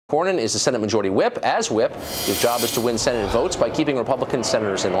Cornyn is the Senate Majority Whip. As Whip, his job is to win Senate votes by keeping Republican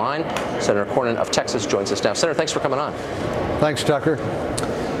senators in line. Senator Cornyn of Texas joins us now. Senator, thanks for coming on. Thanks, Tucker.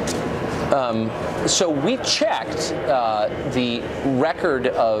 So we checked the record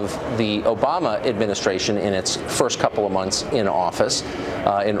of the Obama administration in its first couple of months in office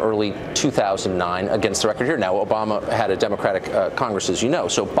in early 2009 against the record here. Now, Obama had a Democratic Congress, as you know.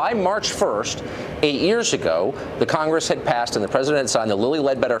 So by March 1st, 8 years ago, the Congress had passed and the president had signed the Lilly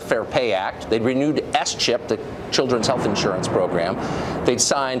Ledbetter Fair Pay Act. They'd renewed S-CHIP, the Children's Health Insurance Program. They'd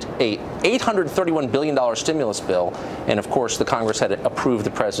signed a $831 billion stimulus bill. And of course, the Congress had approved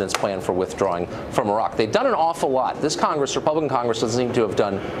the president's plan for withdrawing from Iraq. They've done an awful lot. This Congress, Republican Congress, doesn't seem to have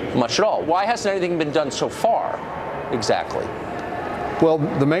done much at all. Why hasn't anything been done so far exactly? Well,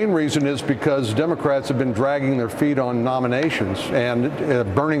 the main reason is because Democrats have been dragging their feet on nominations and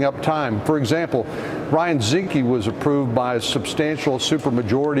burning up time. For example, Ryan Zinke was approved by a substantial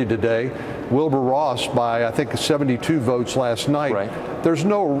supermajority today. Wilbur Ross by, I think, 72 votes last night. Right. There's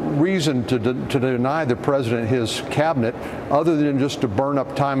no reason to deny the president his cabinet other than just to burn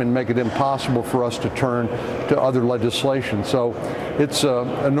up time and make it impossible for us to turn to other legislation. So it's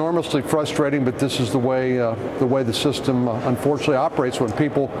enormously frustrating, but this is the way the system unfortunately operates when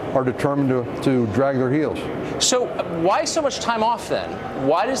people are determined to drag their heels. So why so much time off then?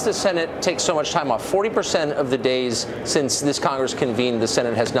 Why does the Senate take so much time off? 40% of the days since this Congress convened, the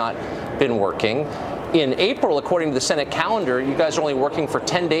Senate has not been working. In April, according to the Senate calendar, you guys are only working for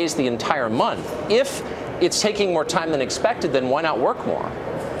 10 days the entire month. If it's taking more time than expected, then why not work more?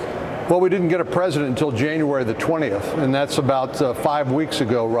 Well, we didn't get a president until January the 20th, and that's about 5 weeks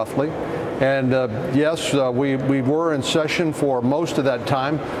ago, roughly. And yes, we were in session for most of that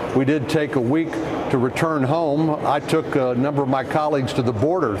time. We did take a week to return home. I took a number of my colleagues to the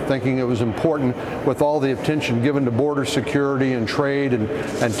border, thinking it was important, with all the attention given to border security and trade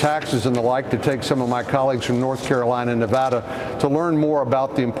and taxes and the like, to take some of my colleagues from North Carolina and Nevada to learn more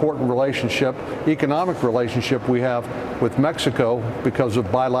about the important relationship, economic relationship we have with Mexico because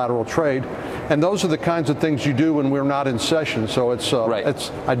of bilateral trade. And those are the kinds of things you do when we're not in session. So it's,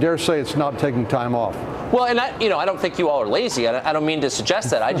 I dare say it's not taking time off. Well, and I don't think you all are lazy. I don't mean to suggest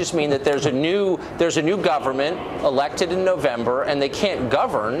that. I just mean that there's a new government elected in November, and they can't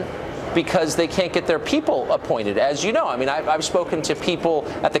govern because they can't get their people appointed. As you know, I mean, I've spoken to people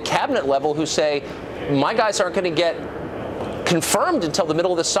at the cabinet level who say, my guys aren't going to get confirmed until the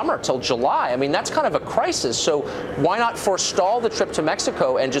middle of the summer, till July. I mean, that's kind of a crisis. So why not forestall the trip to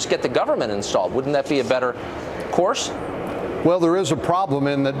Mexico and just get the government installed? Wouldn't that be a better course? Well, there is a problem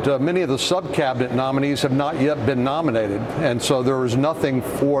in that many of the sub-cabinet nominees have not yet been nominated, and so there is nothing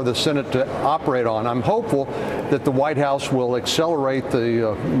for the Senate to operate on. I'm hopeful that the White House will accelerate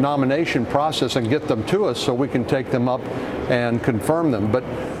the nomination process and get them to us so we can take them up and confirm them. But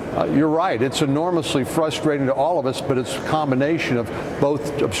you're right, it's enormously frustrating to all of us, but it's a combination of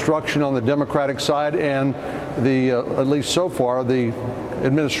both obstruction on the Democratic side and at least so far, the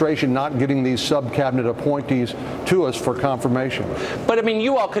administration not getting these sub-cabinet appointees to us for confirmation. But, I mean,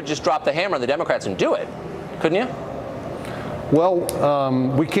 you all could just drop the hammer on the Democrats and do it, couldn't you? Well,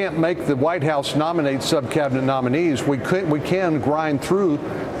 we can't make the White House nominate sub-cabinet nominees. We can grind through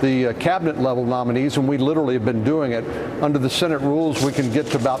the cabinet-level nominees, and we literally have been doing it. Under the Senate rules, we can get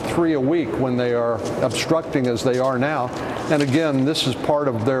to about 3 a week when they are obstructing as they are now. And again, this is part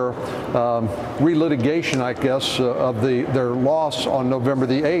of their relitigation, I guess, of their loss on November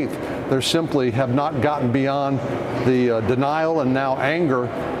the 8th. They simply have not gotten beyond the denial and now anger.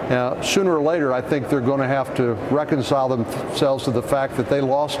 Sooner or later, I think they're going to have to reconcile themselves to the fact that they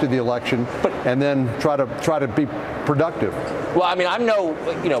lost to the election, and then try to be productive. Well, I mean, I'm no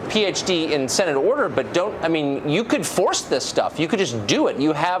PhD in Senate order, but you could force this stuff. You could just do it.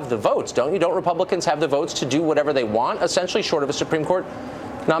 You have the votes, don't you? Don't Republicans have the votes to do whatever they want, essentially, short of a Supreme Court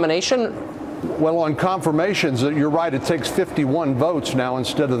nomination? Well, on confirmations, you're right, it takes 51 votes now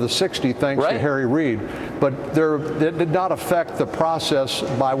instead of the 60, thanks to Harry Reid. But it did not affect the process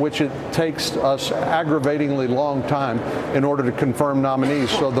by which it takes us aggravatingly long time in order to confirm nominees.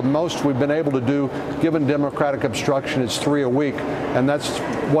 So the most we've been able to do, given Democratic obstruction, is 3 a week. And that's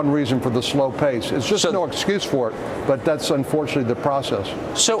one reason for the slow pace. It's just no excuse for it, but that's unfortunately the process.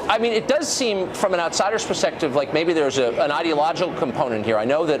 So, I mean, it does seem from an outsider's perspective like maybe there's an ideological component here. I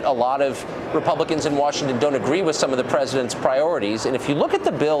know that a lot of Republicans in Washington don't agree with some of the president's priorities. And if you look at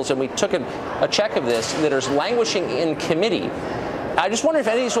the bills, and we took a check of this, that are languishing in committee, I just wonder if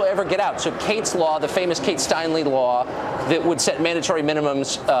any of these will ever get out. So Kate's law, the famous Kate Steinle law, that would set mandatory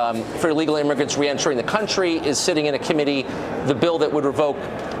minimums for illegal immigrants reentering the country, is sitting in a committee. The bill that would revoke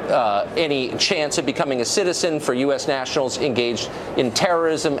any chance of becoming a citizen for U.S. nationals engaged in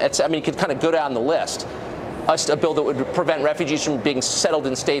terrorism. I mean, you could kind of go down the list. A bill that would prevent refugees from being settled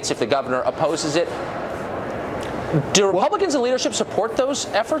in states if the governor opposes it. Do Republicans in leadership support those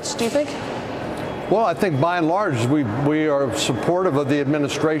efforts, do you think? Well, I think by and large we are supportive of the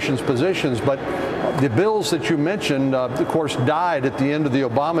administration's positions, but the bills that you mentioned, of course, died at the end of the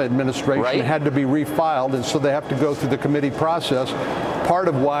Obama administration, right, had to be refiled, and so they have to go through the committee process. Part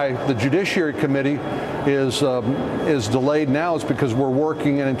of why the Judiciary Committee is delayed now is because we're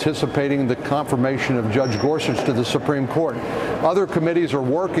working and anticipating the confirmation of Judge Gorsuch to the Supreme Court. Other committees are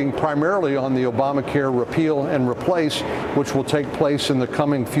working primarily on the Obamacare repeal and replace, which will take place in the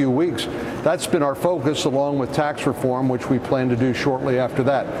coming few weeks. That's been our focus, along with tax reform, which we plan to do shortly after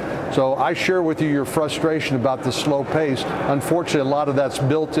that. So I share with you your frustration about the slow pace. Unfortunately, a lot of that's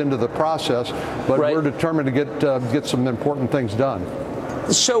built into the process, but right, we're determined to get some important things done.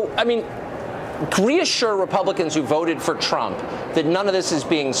 So, I mean, reassure Republicans who voted for Trump that none of this is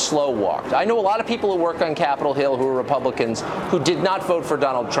being slow-walked. I know a lot of people who work on Capitol Hill who are Republicans who did not vote for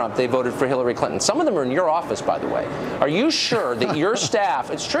Donald Trump. They voted for Hillary Clinton. Some of them are in your office, by the way. Are you sure that your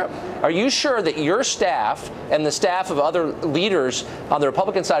staff, it's true, are you sure that your staff and the staff of other leaders on the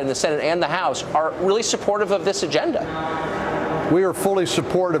Republican side in the Senate and the House are really supportive of this agenda? We are fully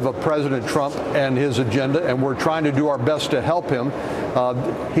supportive of President Trump and his agenda, and we're trying to do our best to help him.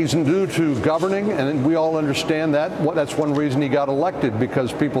 He's new to governing, and we all understand that. That's one reason he got elected,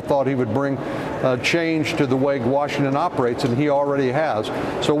 because people thought he would bring change to the way Washington operates, and he already has.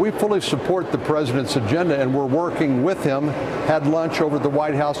 So we fully support the president's agenda, and we're working with him. Had lunch over at the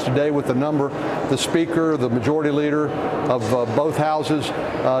White House today with the Speaker, the Majority Leader of both houses,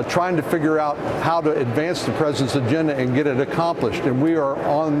 trying to figure out how to advance the president's agenda and get it accomplished. And we are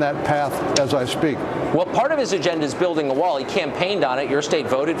on that path as I speak. Well, part of his agenda is building a wall. He campaigned on it. Your state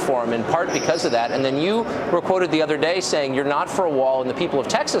voted for him in part because of that. And then you were quoted the other day saying you're not for a wall and the people of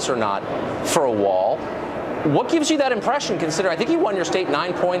Texas are not for a wall. What gives you that impression, considering I think you won your state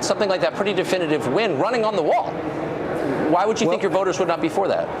 9 points, something like that, pretty definitive win, running on the wall? Why would you think your voters would not be for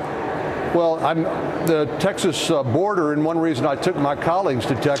that? Well, the Texas border, and one reason I took my colleagues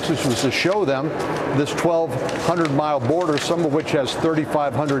to Texas was to show them this 1,200-mile border, some of which has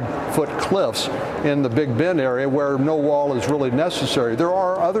 3,500-foot cliffs in the Big Bend area where no wall is really necessary. There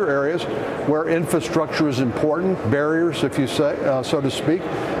are other areas where infrastructure is important, barriers, if you say, so to speak,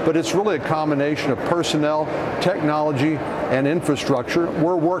 but it's really a combination of personnel, technology, and infrastructure.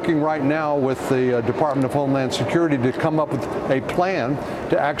 We're working right now with the Department of Homeland Security to come up with a plan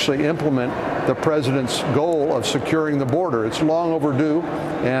to actually implement the president's goal of securing the border. It's long overdue,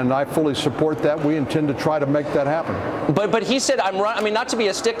 and I fully support that. We intend to try to make that happen. But he said, I mean, not to be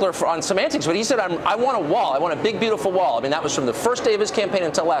a stickler on semantics, but he said, I want a wall. I want a big, beautiful wall. I mean, that was from the first day of his campaign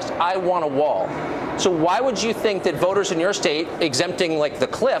until last. I want a wall. So why would you think that voters in your state, exempting like the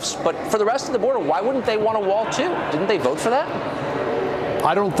cliffs, but for the rest of the border, why wouldn't they want a wall too? Didn't they vote for that?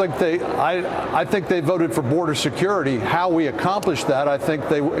 I don't think I think they voted for border security. How we accomplish that, I think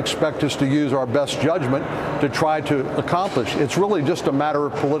they expect us to use our best judgment to try to accomplish. It's really just a matter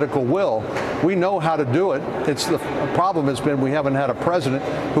of political will. We know how to do it. The problem has been we haven't had a president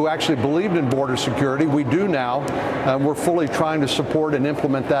who actually believed in border security. We do now, and we're fully trying to support and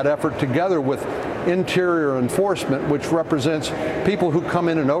implement that effort together with interior enforcement, which represents people who come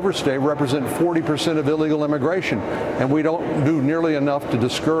in and overstay, represent 40% of illegal immigration, and we don't do nearly enough to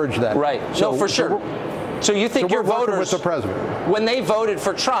discourage that. Right. So, no, for sure. So you think your voters, with the president, when they voted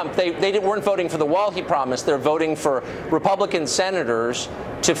for Trump, they weren't voting for the wall he promised. They're voting for Republican senators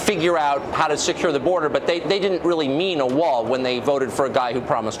to figure out how to secure the border, but they didn't really mean a wall when they voted for a guy who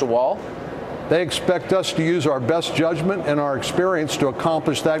promised a wall. They expect us to use our best judgment and our experience to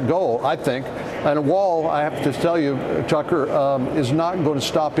accomplish that goal, I think. And a wall, I have to tell you, Tucker, is not going to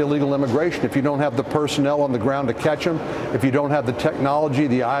stop illegal immigration if you don't have the personnel on the ground to catch them, if you don't have the technology,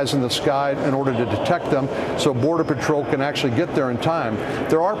 the eyes in the sky in order to detect them, so Border Patrol can actually get there in time.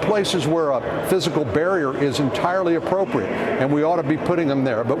 There are places where a physical barrier is entirely appropriate, and we ought to be putting them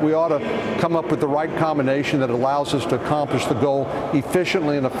there, but we ought to come up with the right combination that allows us to accomplish the goal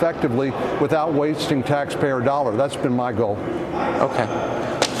efficiently and effectively without wasting taxpayer dollar. That's been my goal. Okay.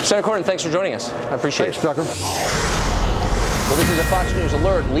 Senator Cornyn, thanks for joining us. I appreciate it. Thanks, Tucker. Well, this is a Fox News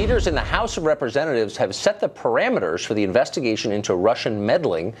alert. Leaders in the House of Representatives have set the parameters for the investigation into Russian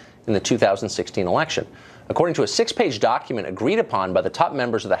meddling in the 2016 election. According to a 6-page document agreed upon by the top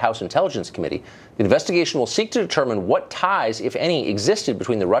members of the House Intelligence Committee, the investigation will seek to determine what ties, if any, existed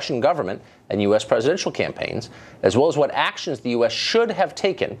between the Russian government and U.S. presidential campaigns, as well as what actions the U.S. should have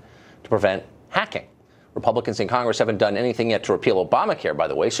taken to prevent hacking. Republicans in Congress haven't done anything yet to repeal Obamacare, by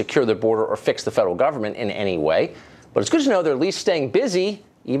the way, secure the border, or fix the federal government in any way. But it's good to know they're at least staying busy,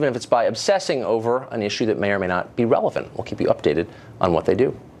 even if it's by obsessing over an issue that may or may not be relevant. We'll keep you updated on what they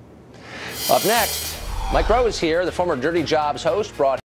do. Up next, Mike Rowe is here, the former Dirty Jobs host, brought